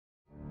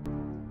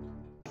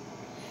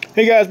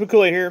Hey guys,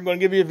 McCooley here. I'm going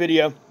to give you a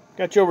video.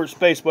 Got you over at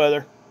Space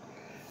Weather.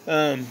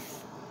 You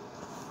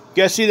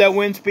guys see that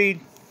wind speed?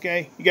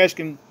 Okay, you guys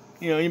can,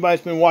 anybody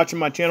that's been watching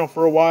my channel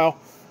for a while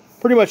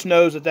pretty much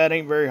knows that that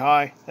ain't very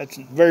high. That's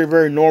very,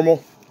 very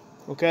normal.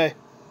 Okay.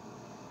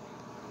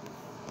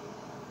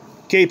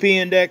 KP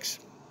index,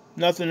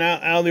 nothing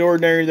out of the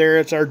ordinary there.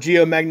 It's our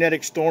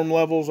geomagnetic storm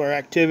levels, our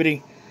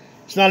activity.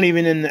 It's not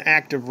even in the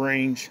active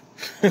range.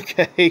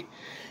 Okay.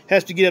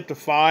 Has to get up to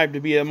 5 to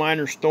be a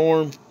minor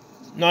storm.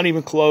 Not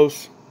even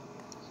close.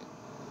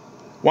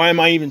 Why am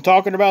I even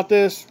talking about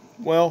this?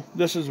 Well,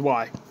 this is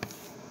why.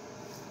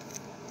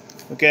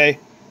 Okay.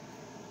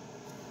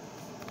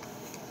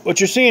 What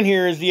you're seeing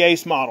here is the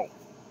ACE model.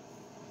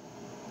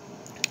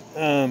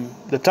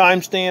 The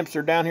timestamps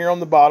are down here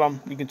on the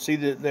bottom. You can see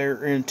that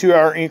they're in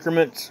 2-hour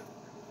increments.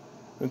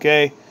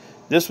 Okay.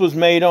 This was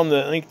made on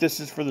the, I think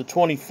this is for the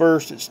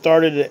 21st. It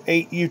started at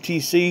 8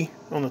 UTC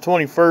on the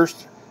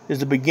 21st is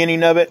the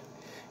beginning of it.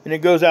 And it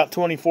goes out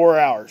 24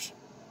 hours.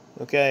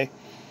 Okay.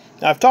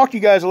 Now, I've talked to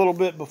you guys a little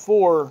bit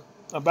before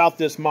about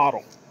this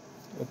model.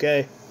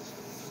 Okay.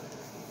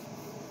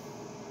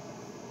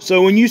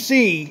 So when you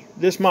see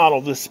this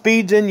model, the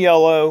speed's in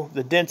yellow,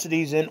 the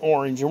density's in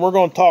orange, and we're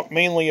going to talk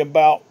mainly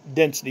about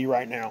density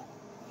right now.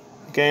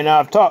 Okay.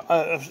 Now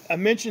I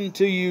mentioned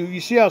to you, you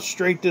see how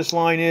straight this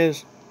line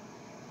is?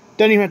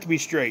 Doesn't even have to be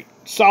straight.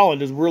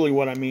 Solid is really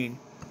what I mean.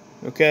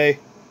 Okay.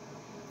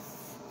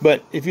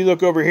 But if you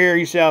look over here,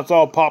 you see how it's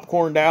all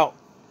popcorned out.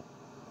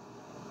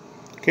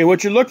 Okay,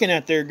 what you're looking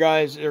at there,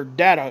 guys, are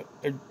data.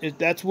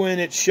 That's when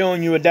it's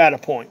showing you a data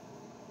point.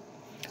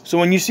 So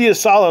when you see a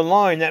solid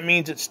line, that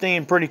means it's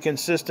staying pretty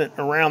consistent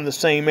around the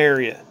same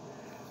area.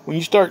 When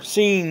you start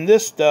seeing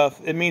this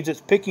stuff, it means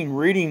it's picking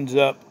readings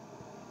up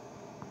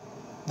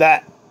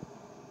that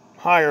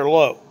high or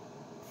low.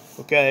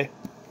 Okay?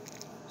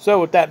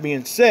 So with that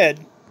being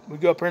said, we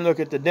go up here and look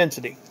at the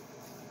density,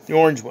 the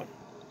orange one.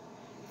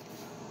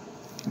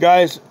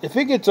 Guys, if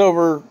it's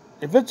over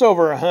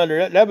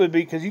 100, that would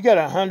be because you got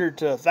 100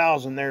 to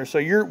 1,000 there. So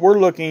we're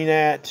looking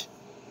at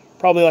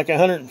probably like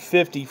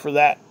 150 for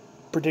that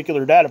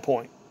particular data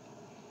point.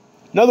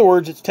 In other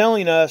words, it's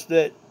telling us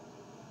that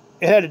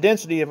it had a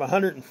density of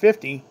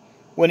 150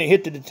 when it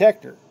hit the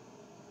detector,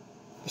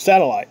 the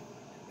satellite.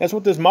 That's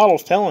what this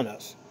model's telling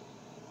us.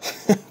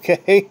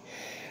 Okay,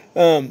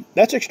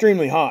 that's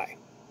extremely high.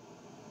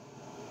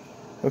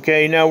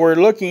 Okay, now we're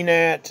looking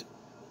at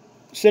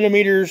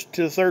centimeters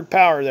to the third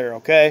power there.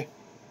 Okay.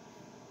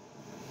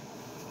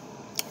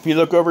 If you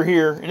look over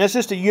here, and that's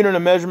just a unit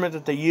of measurement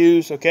that they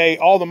use, okay?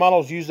 All the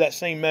models use that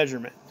same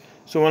measurement.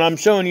 So when I'm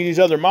showing you these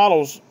other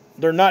models,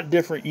 they're not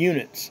different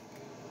units.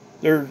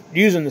 They're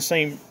using the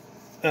same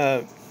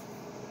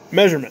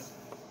measurement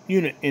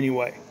unit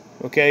anyway,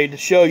 okay? To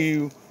show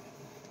you,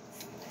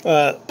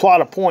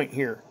 plot a point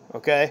here,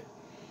 okay?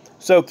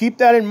 So keep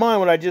that in mind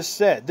what I just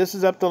said. This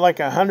is up to like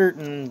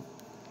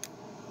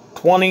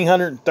 120,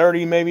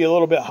 130, maybe a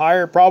little bit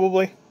higher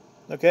probably,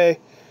 okay?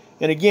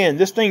 And again,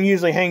 this thing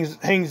usually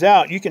hangs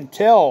out. You can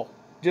tell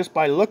just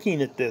by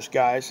looking at this,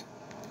 guys,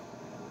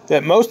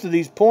 that most of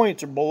these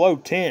points are below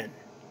 10.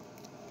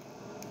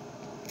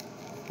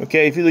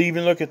 Okay, if you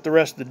even look at the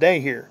rest of the day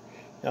here.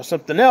 Now,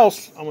 something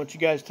else I want you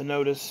guys to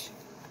notice.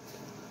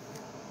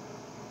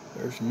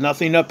 There's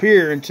nothing up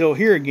here until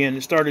here again.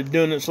 It started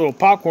doing this little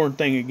popcorn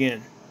thing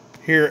again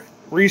here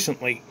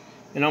recently.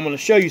 And I'm going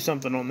to show you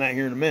something on that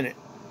here in a minute.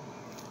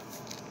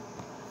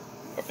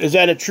 Is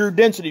that a true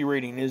density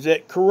reading? Is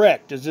it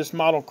correct? Is this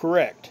model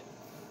correct?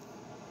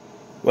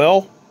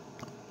 Well,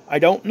 I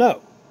don't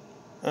know.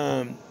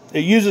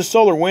 It uses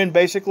solar wind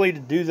basically to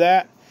do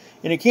that,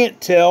 and it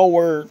can't tell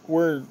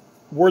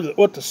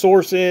what the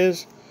source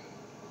is.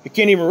 It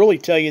can't even really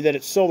tell you that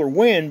it's solar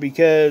wind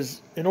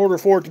because in order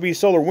for it to be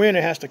solar wind,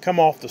 it has to come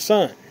off the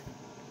sun.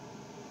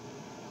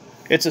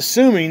 It's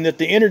assuming that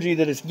the energy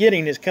that it's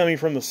getting is coming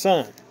from the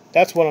sun.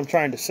 That's what I'm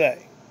trying to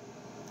say.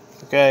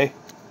 Okay.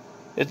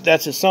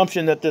 That's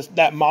assumption that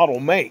that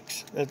model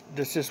makes.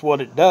 That's just what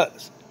it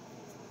does.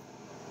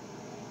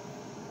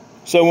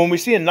 So when we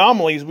see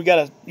anomalies, we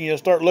got to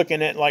start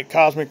looking at like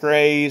cosmic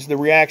rays, the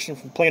reaction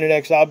from Planet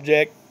X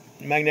object,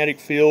 magnetic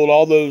field,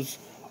 all those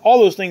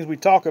things we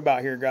talk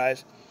about here,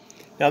 guys.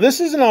 Now this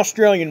is an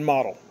Australian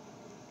model.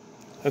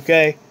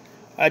 Okay,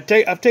 I've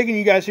taken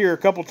you guys here a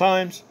couple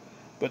times,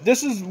 but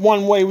this is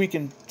one way we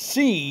can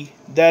see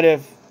that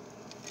if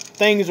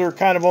things are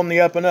kind of on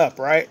the up and up,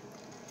 right?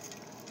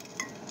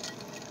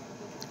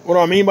 What do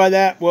I mean by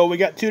that? Well, we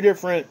got two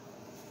different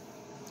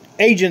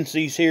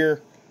agencies here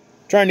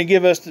trying to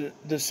give us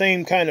the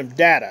same kind of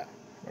data,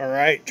 all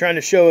right? Trying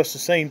to show us the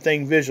same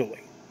thing visually.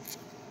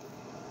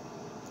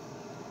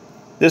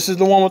 This is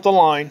the one with the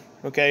line,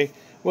 okay?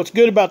 What's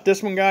good about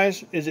this one,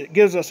 guys, is it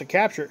gives us a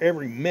capture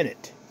every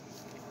minute,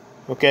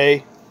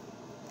 okay?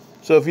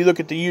 So if you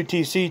look at the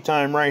UTC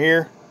time right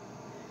here,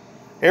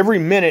 every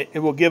minute it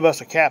will give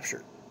us a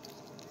capture.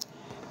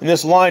 And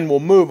this line will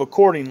move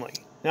accordingly.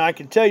 Now, I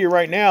can tell you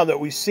right now that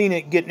we've seen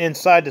it getting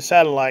inside the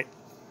satellite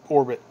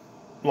orbit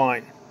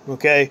line,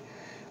 okay?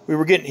 we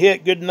were getting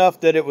hit good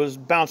enough that it was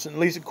bouncing, at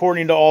least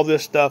according to all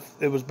this stuff,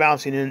 it was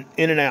bouncing in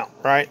and out,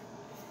 right?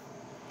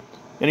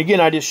 And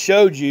again, I just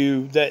showed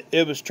you that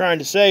it was trying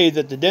to say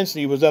that the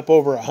density was up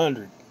over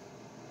 100.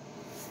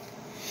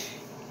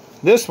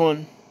 This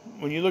one,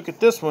 when you look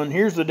at this one,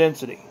 here's the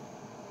density.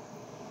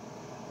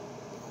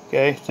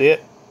 Okay, see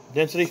it?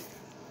 Density.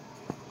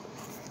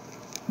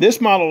 This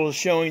model is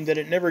showing that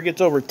it never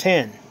gets over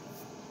 10.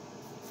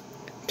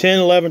 10,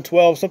 11,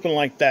 12, something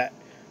like that.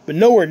 But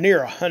nowhere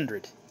near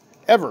 100.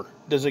 Ever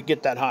does it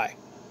get that high.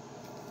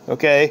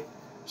 Okay,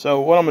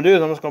 so what I'm going to do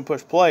is I'm just going to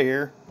push play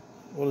here.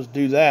 We'll just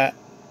do that.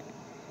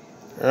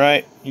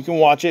 Alright, you can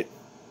watch it.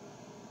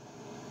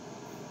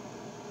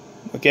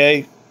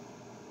 Okay.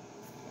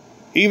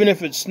 Even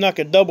if it snuck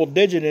a double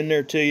digit in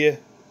there to you,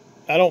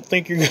 I don't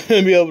think you're going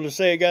to be able to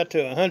say it got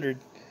to 100.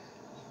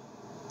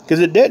 Because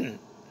it didn't.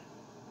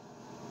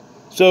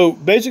 So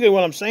basically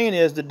what I'm saying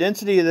is the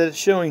density that it's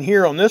showing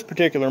here on this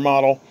particular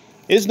model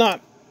is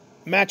not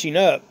matching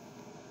up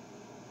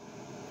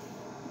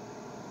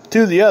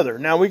to the other.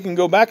 Now we can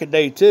go back a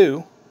day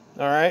too.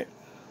 Alright.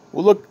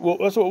 We'll look,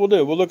 that's what we'll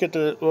do. We'll look at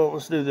the, well,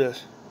 let's do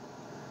this.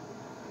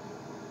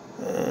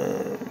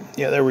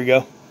 Yeah, there we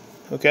go.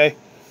 Okay.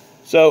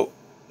 So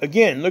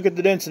again, look at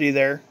the density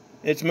there.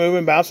 It's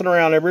moving, bouncing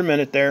around every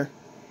minute there.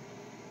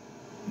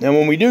 Now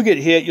when we do get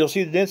hit, you'll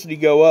see the density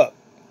go up.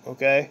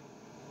 Okay.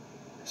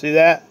 See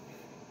that?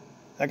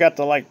 I got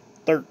to like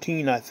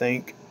 13, I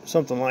think.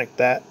 Something like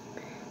that.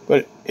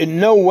 But in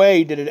no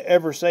way did it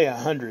ever say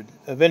 100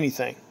 of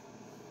anything.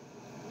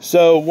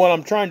 So what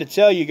I'm trying to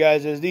tell you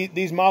guys is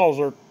these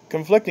models are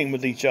conflicting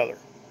with each other.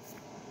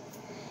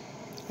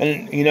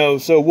 And, you know,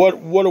 so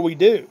what do we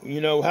do?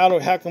 You know,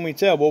 how can we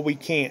tell? Well, we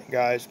can't,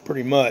 guys,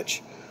 pretty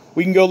much.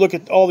 We can go look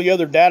at all the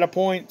other data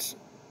points,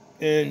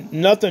 and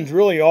nothing's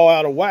really all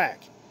out of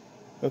whack.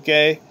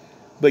 Okay?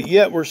 But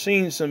yet we're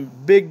seeing some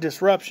big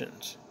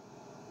disruptions.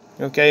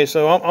 Okay,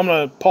 so I'm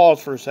going to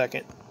pause for a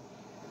second.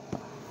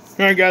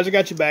 Alright, guys, I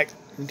got you back.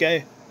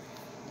 Okay?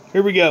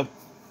 Here we go.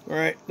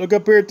 Alright, look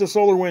up here at the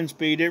solar wind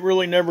speed. It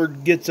really never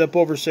gets up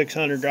over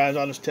 600, guys.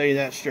 I'll just tell you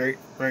that straight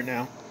right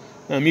now.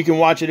 You can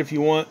watch it if you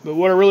want, but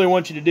what I really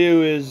want you to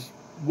do is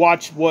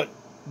watch what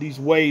these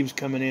waves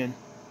coming in.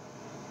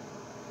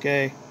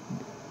 Okay?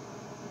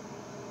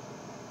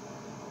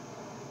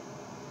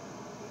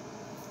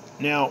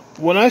 Now,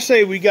 when I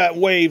say we got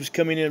waves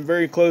coming in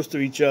very close to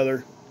each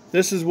other,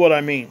 this is what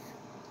I mean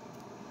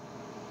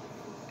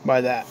by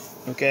that.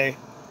 Okay?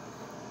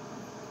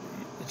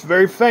 It's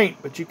very faint,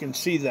 but you can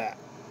see that.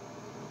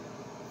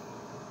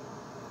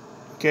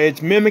 Okay,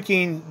 it's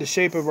mimicking the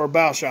shape of our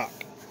bow shock.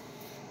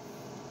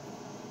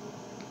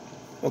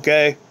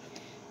 Okay,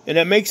 and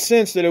it makes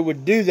sense that it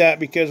would do that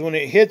because when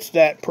it hits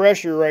that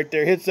pressure right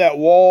there, hits that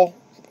wall,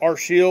 our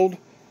shield,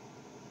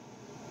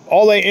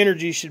 all that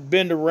energy should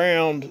bend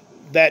around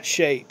that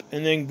shape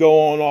and then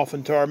go on off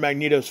into our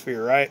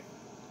magnetosphere, right?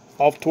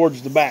 Off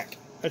towards the back.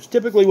 That's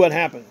typically what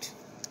happens.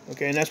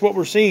 Okay, and that's what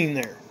we're seeing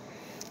there.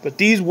 But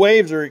these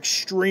waves are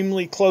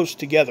extremely close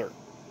together.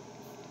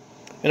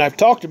 And I've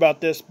talked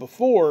about this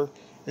before,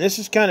 and this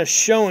is kind of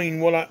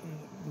showing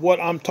what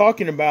I'm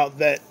talking about,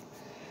 that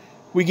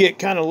we get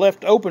kind of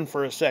left open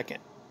for a second.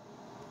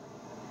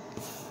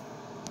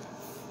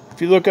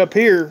 If you look up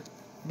here,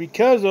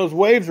 because those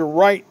waves are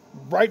right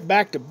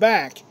back to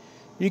back,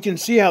 you can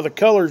see how the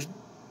colors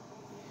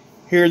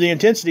here, the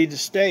intensity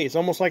just stays. It's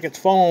almost like it's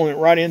following it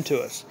right into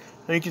us.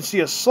 And you can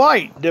see a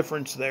slight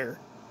difference there.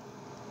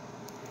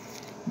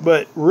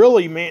 But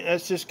really, man,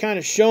 that's just kind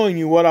of showing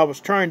you what I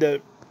was trying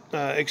to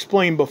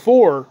explain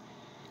before,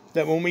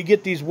 that when we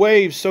get these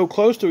waves so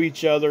close to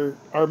each other,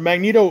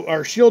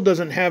 our shield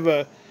doesn't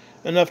have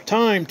enough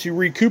time to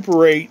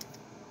recuperate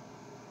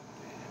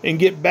and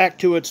get back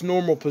to its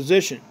normal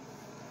position.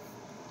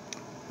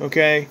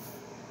 Okay?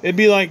 It'd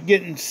be like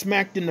getting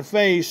smacked in the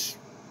face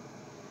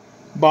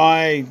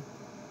by,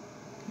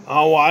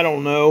 oh, I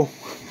don't know,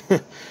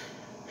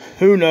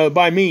 who knows,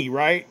 by me,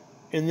 right?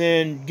 And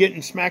then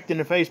getting smacked in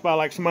the face by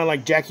like somebody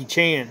like Jackie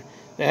Chan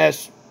that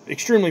has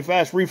extremely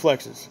fast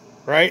reflexes,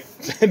 right?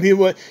 I mean,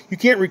 you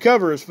can't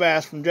recover as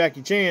fast from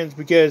Jackie Chan's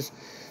because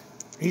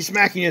he's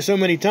smacking you so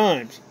many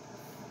times.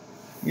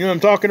 You know what I'm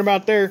talking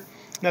about there?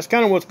 That's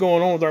kind of what's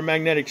going on with our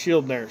magnetic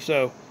shield there.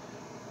 So,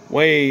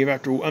 wave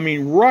after, I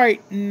mean, right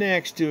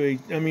next to it.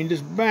 I mean,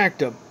 just back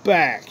to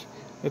back.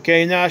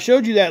 Okay, now I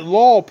showed you that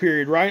lull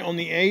period, right, on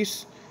the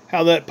ACE,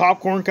 how that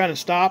popcorn kind of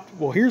stopped.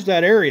 Well, here's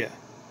that area.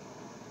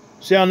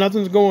 See how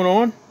nothing's going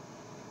on?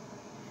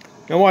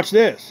 Now watch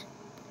this.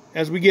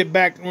 As we get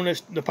back, when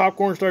the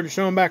popcorn started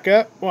showing back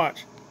up,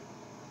 watch.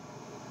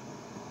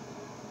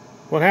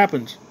 What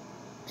happens?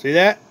 See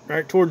that?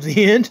 Right towards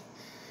the end?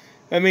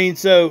 I mean,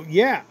 so,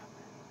 yeah.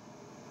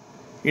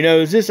 You know,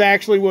 is this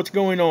actually what's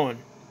going on?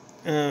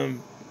 You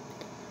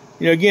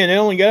know, again, it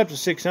only got up to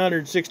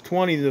 600,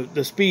 620,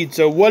 the speed.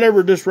 So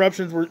whatever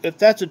disruptions were, if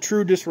that's a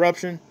true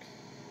disruption,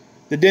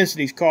 the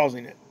density's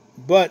causing it.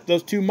 But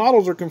those two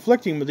models are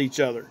conflicting with each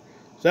other.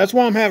 So that's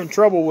why I'm having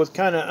trouble with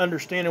kind of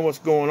understanding what's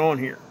going on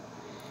here.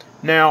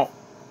 Now,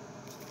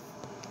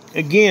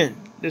 again,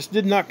 This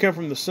did not come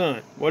from the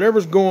sun.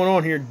 Whatever's going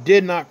on here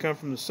did not come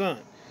from the sun.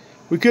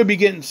 We could be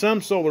getting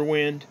some solar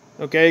wind,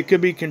 okay? It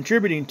could be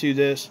contributing to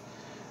this,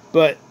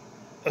 but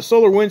a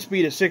solar wind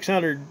speed of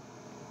 600,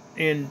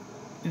 and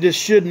this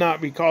should not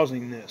be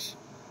causing this,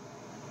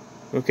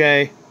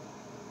 okay?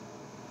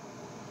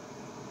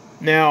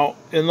 Now,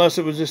 unless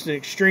it was just an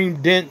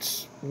extreme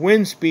dense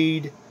wind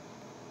speed,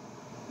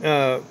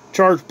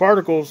 charged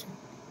particles,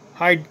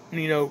 high,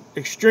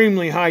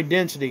 extremely high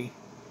density.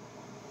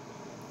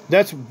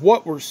 That's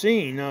what we're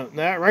seeing. Now,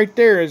 that right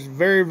there is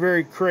very,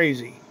 very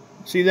crazy.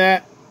 See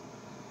that?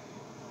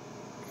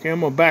 Okay,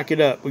 I'm going to back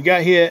it up. We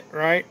got hit,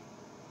 right?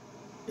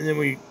 And then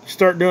we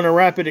start doing a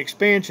rapid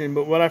expansion.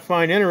 But what I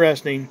find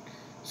interesting,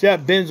 see how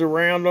it bends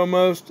around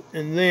almost?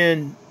 And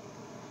then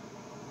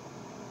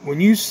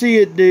when you see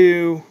it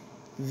do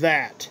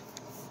that,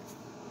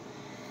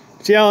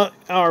 see how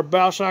our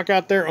bow shock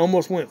out there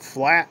almost went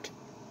flat?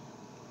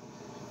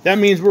 That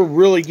means we're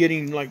really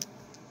getting, like,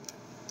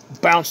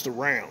 bounced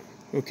around.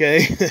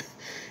 Okay,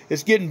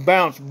 it's getting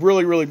bounced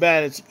really, really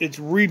bad. It's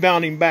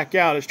rebounding back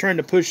out. It's trying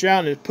to push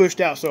out, and it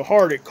pushed out so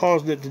hard it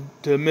caused it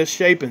to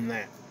misshape in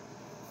that.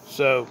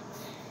 So,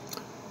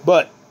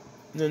 but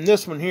then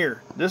this one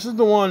here, this is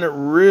the one that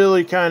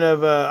really kind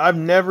of, I've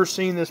never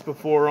seen this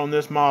before on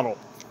this model.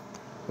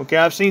 Okay,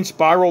 I've seen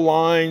spiral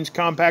lines,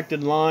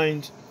 compacted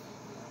lines,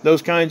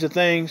 those kinds of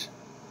things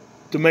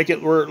to make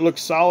it where it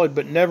looks solid,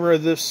 but never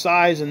of this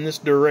size and this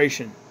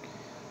duration.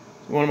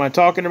 What am I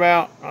talking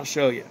about? I'll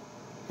show you.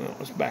 Well,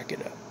 let's back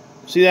it up.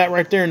 See that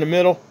right there in the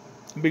middle?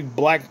 A big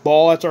black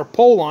ball. That's our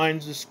pole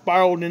lines just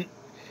spiraled in,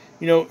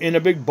 in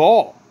a big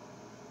ball.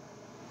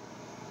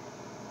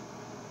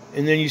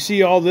 And then you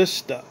see all this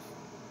stuff.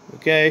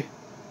 Okay?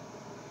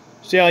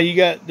 See how you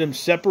got them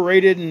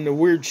separated in the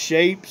weird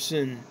shapes,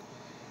 and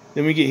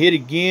then we get hit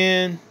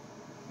again,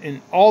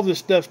 and all this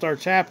stuff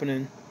starts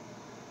happening.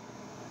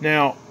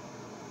 Now,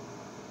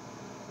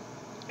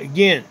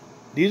 again,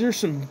 these are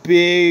some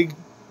big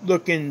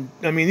looking,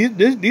 I mean,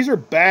 these are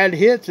bad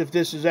hits if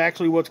this is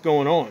actually what's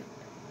going on.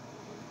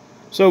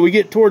 So we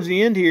get towards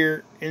the end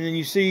here, and then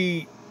you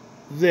see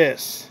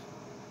this.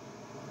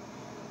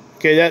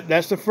 Okay,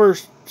 that's the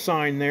first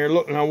sign there.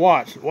 Look, now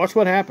watch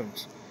what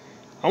happens.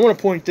 I want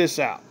to point this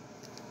out.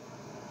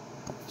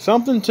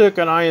 Something took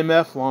an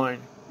IMF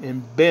line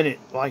and bent it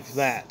like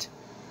that.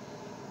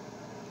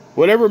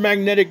 Whatever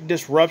magnetic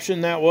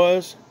disruption that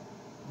was,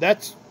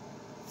 that's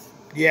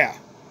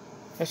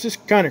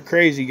just kind of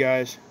crazy,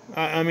 guys.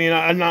 I mean,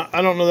 I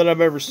don't know that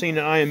I've ever seen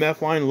an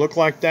IMF line look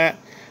like that.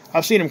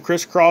 I've seen them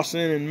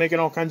crisscrossing and making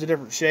all kinds of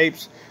different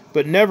shapes,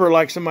 but never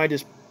like somebody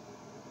just,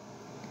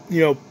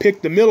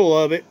 picked the middle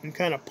of it and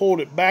kind of pulled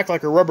it back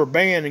like a rubber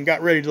band and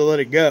got ready to let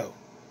it go.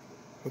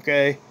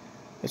 Okay?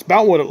 That's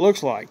about what it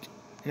looks like.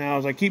 Now,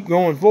 as I keep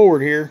going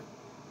forward here,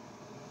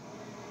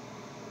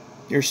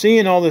 you're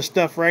seeing all this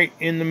stuff right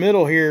in the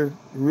middle here,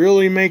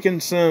 really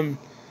making some,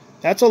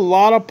 that's a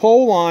lot of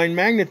pole line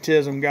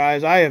magnetism,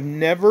 guys. I have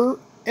never,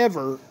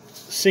 ever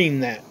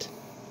seen that.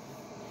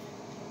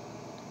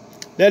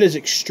 That is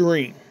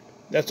extreme.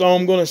 That's all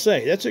I'm going to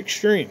say. That's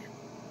extreme.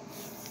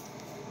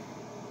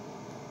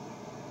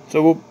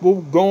 So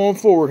we'll go on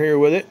forward here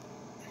with it.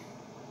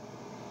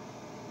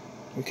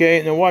 Okay,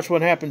 and then watch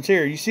what happens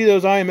here. You see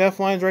those IMF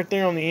lines right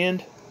there on the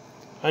end?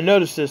 I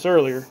noticed this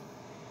earlier.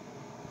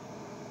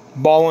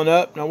 Balling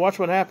up. Now watch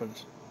what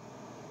happens.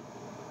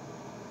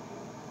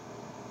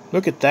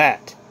 Look at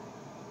that.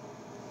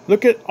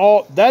 Look at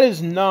all. That is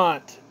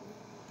not.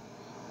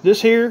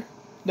 This here,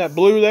 that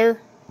blue there,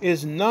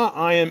 is not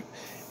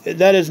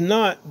that is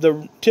not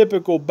the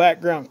typical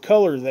background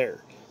color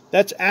there.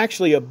 That's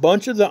actually a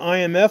bunch of the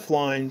IMF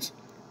lines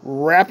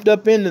wrapped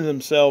up into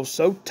themselves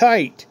so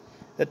tight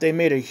that they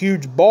made a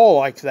huge ball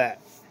like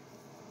that.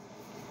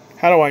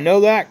 How do I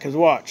know that? Because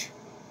watch.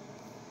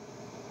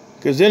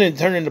 Because then it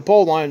turned into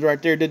pole lines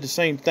right there, did the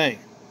same thing.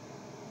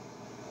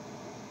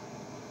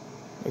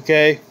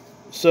 Okay?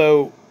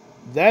 So,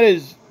 that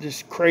is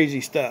just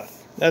crazy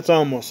stuff. That's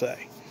all I'm going to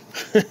say.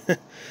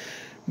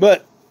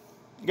 But,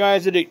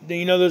 guys,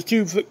 those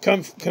two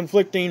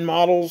conflicting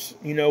models,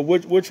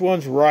 which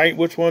one's right,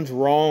 which one's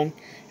wrong.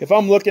 If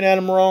I'm looking at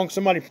them wrong,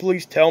 somebody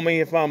please tell me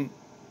if I'm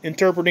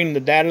interpreting the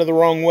data the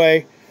wrong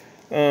way.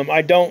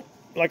 I don't,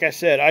 like I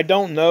said, I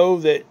don't know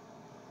that,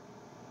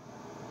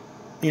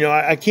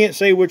 I can't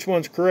say which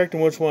one's correct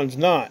and which one's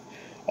not.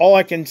 All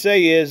I can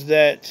say is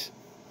that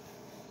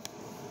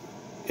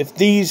if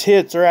these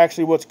hits are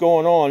actually what's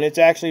going on, it's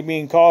actually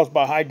being caused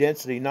by high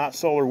density, not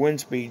solar wind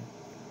speed.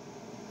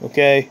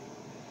 Okay?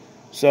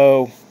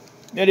 So,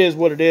 it is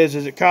what it is.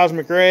 Is it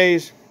cosmic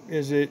rays?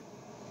 Is it...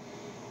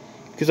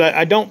 Because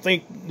I don't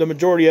think the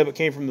majority of it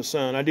came from the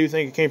sun. I do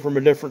think it came from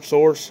a different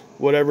source,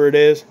 whatever it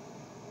is.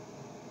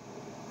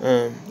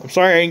 I'm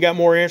sorry I ain't got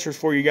more answers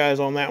for you guys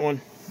on that one.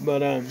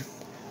 But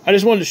I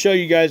just wanted to show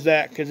you guys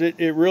that, because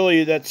it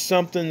really, that's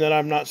something that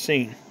I've not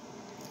seen.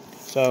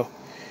 So,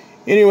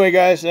 anyway,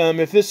 guys,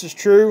 if this is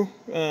true,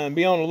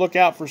 be on the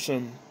lookout for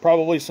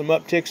probably some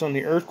upticks on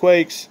the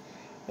earthquakes.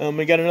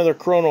 We got another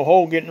coronal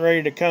hole getting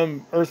ready to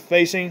come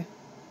earth-facing.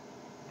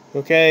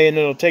 Okay, and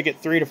it'll take it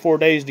 3 to 4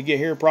 days to get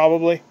here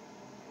probably.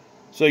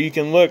 So you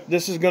can look,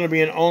 this is going to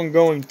be an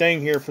ongoing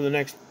thing here for the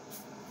next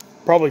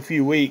probably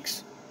few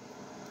weeks.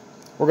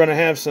 We're going to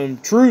have some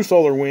true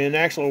solar wind,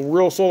 actual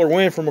real solar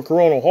wind from a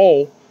coronal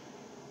hole.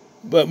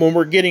 But when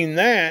we're getting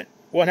that,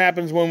 what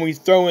happens when we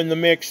throw in the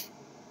mix,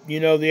 you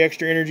know, the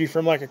extra energy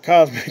from like a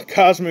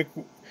cosmic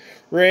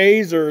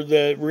rays, or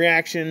the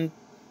reaction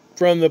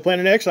from the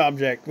Planet X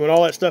object? When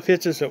all that stuff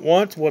hits us at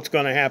once, what's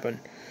going to happen?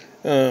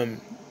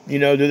 You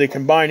know, do they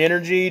combine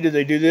energy? Do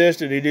they do this?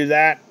 Do they do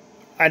that?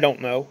 I don't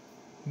know.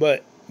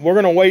 But we're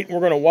going to wait and we're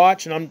going to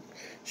watch. And I'm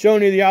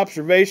showing you the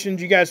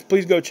observations. You guys,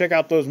 please go check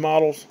out those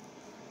models.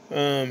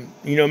 You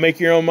know, make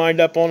your own mind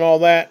up on all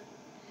that.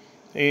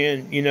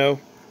 And, you know,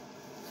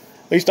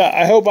 at least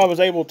I hope I was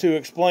able to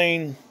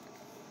explain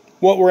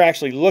what we're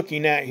actually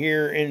looking at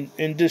here,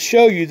 and to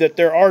show you that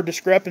there are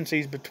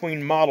discrepancies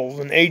between models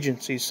and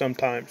agencies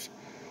sometimes.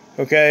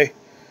 Okay?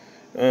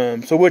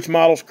 So which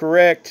model's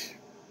correct?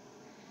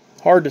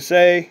 Hard to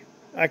say.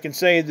 I can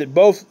say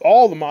that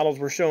all the models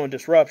were showing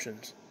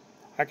disruptions.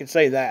 I can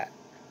say that.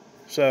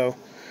 So,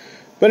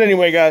 but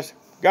anyway, guys,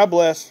 God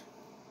bless.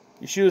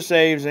 Yeshua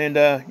saves, and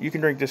you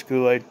can drink this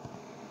Kool-Aid.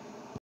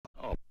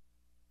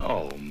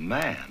 Oh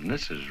man,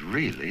 this is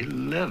really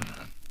living.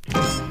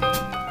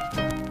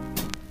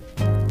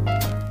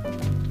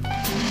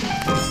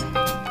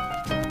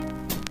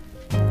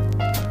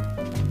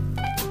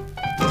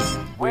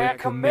 We're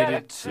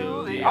committed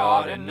to the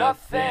art and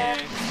nothing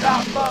can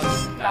stop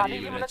us. Not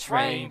even a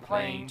train,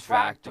 plane,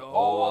 tractor,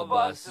 all of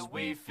us, as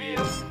we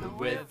feel the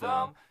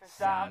rhythm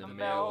inside the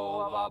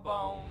marrow of our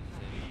bones.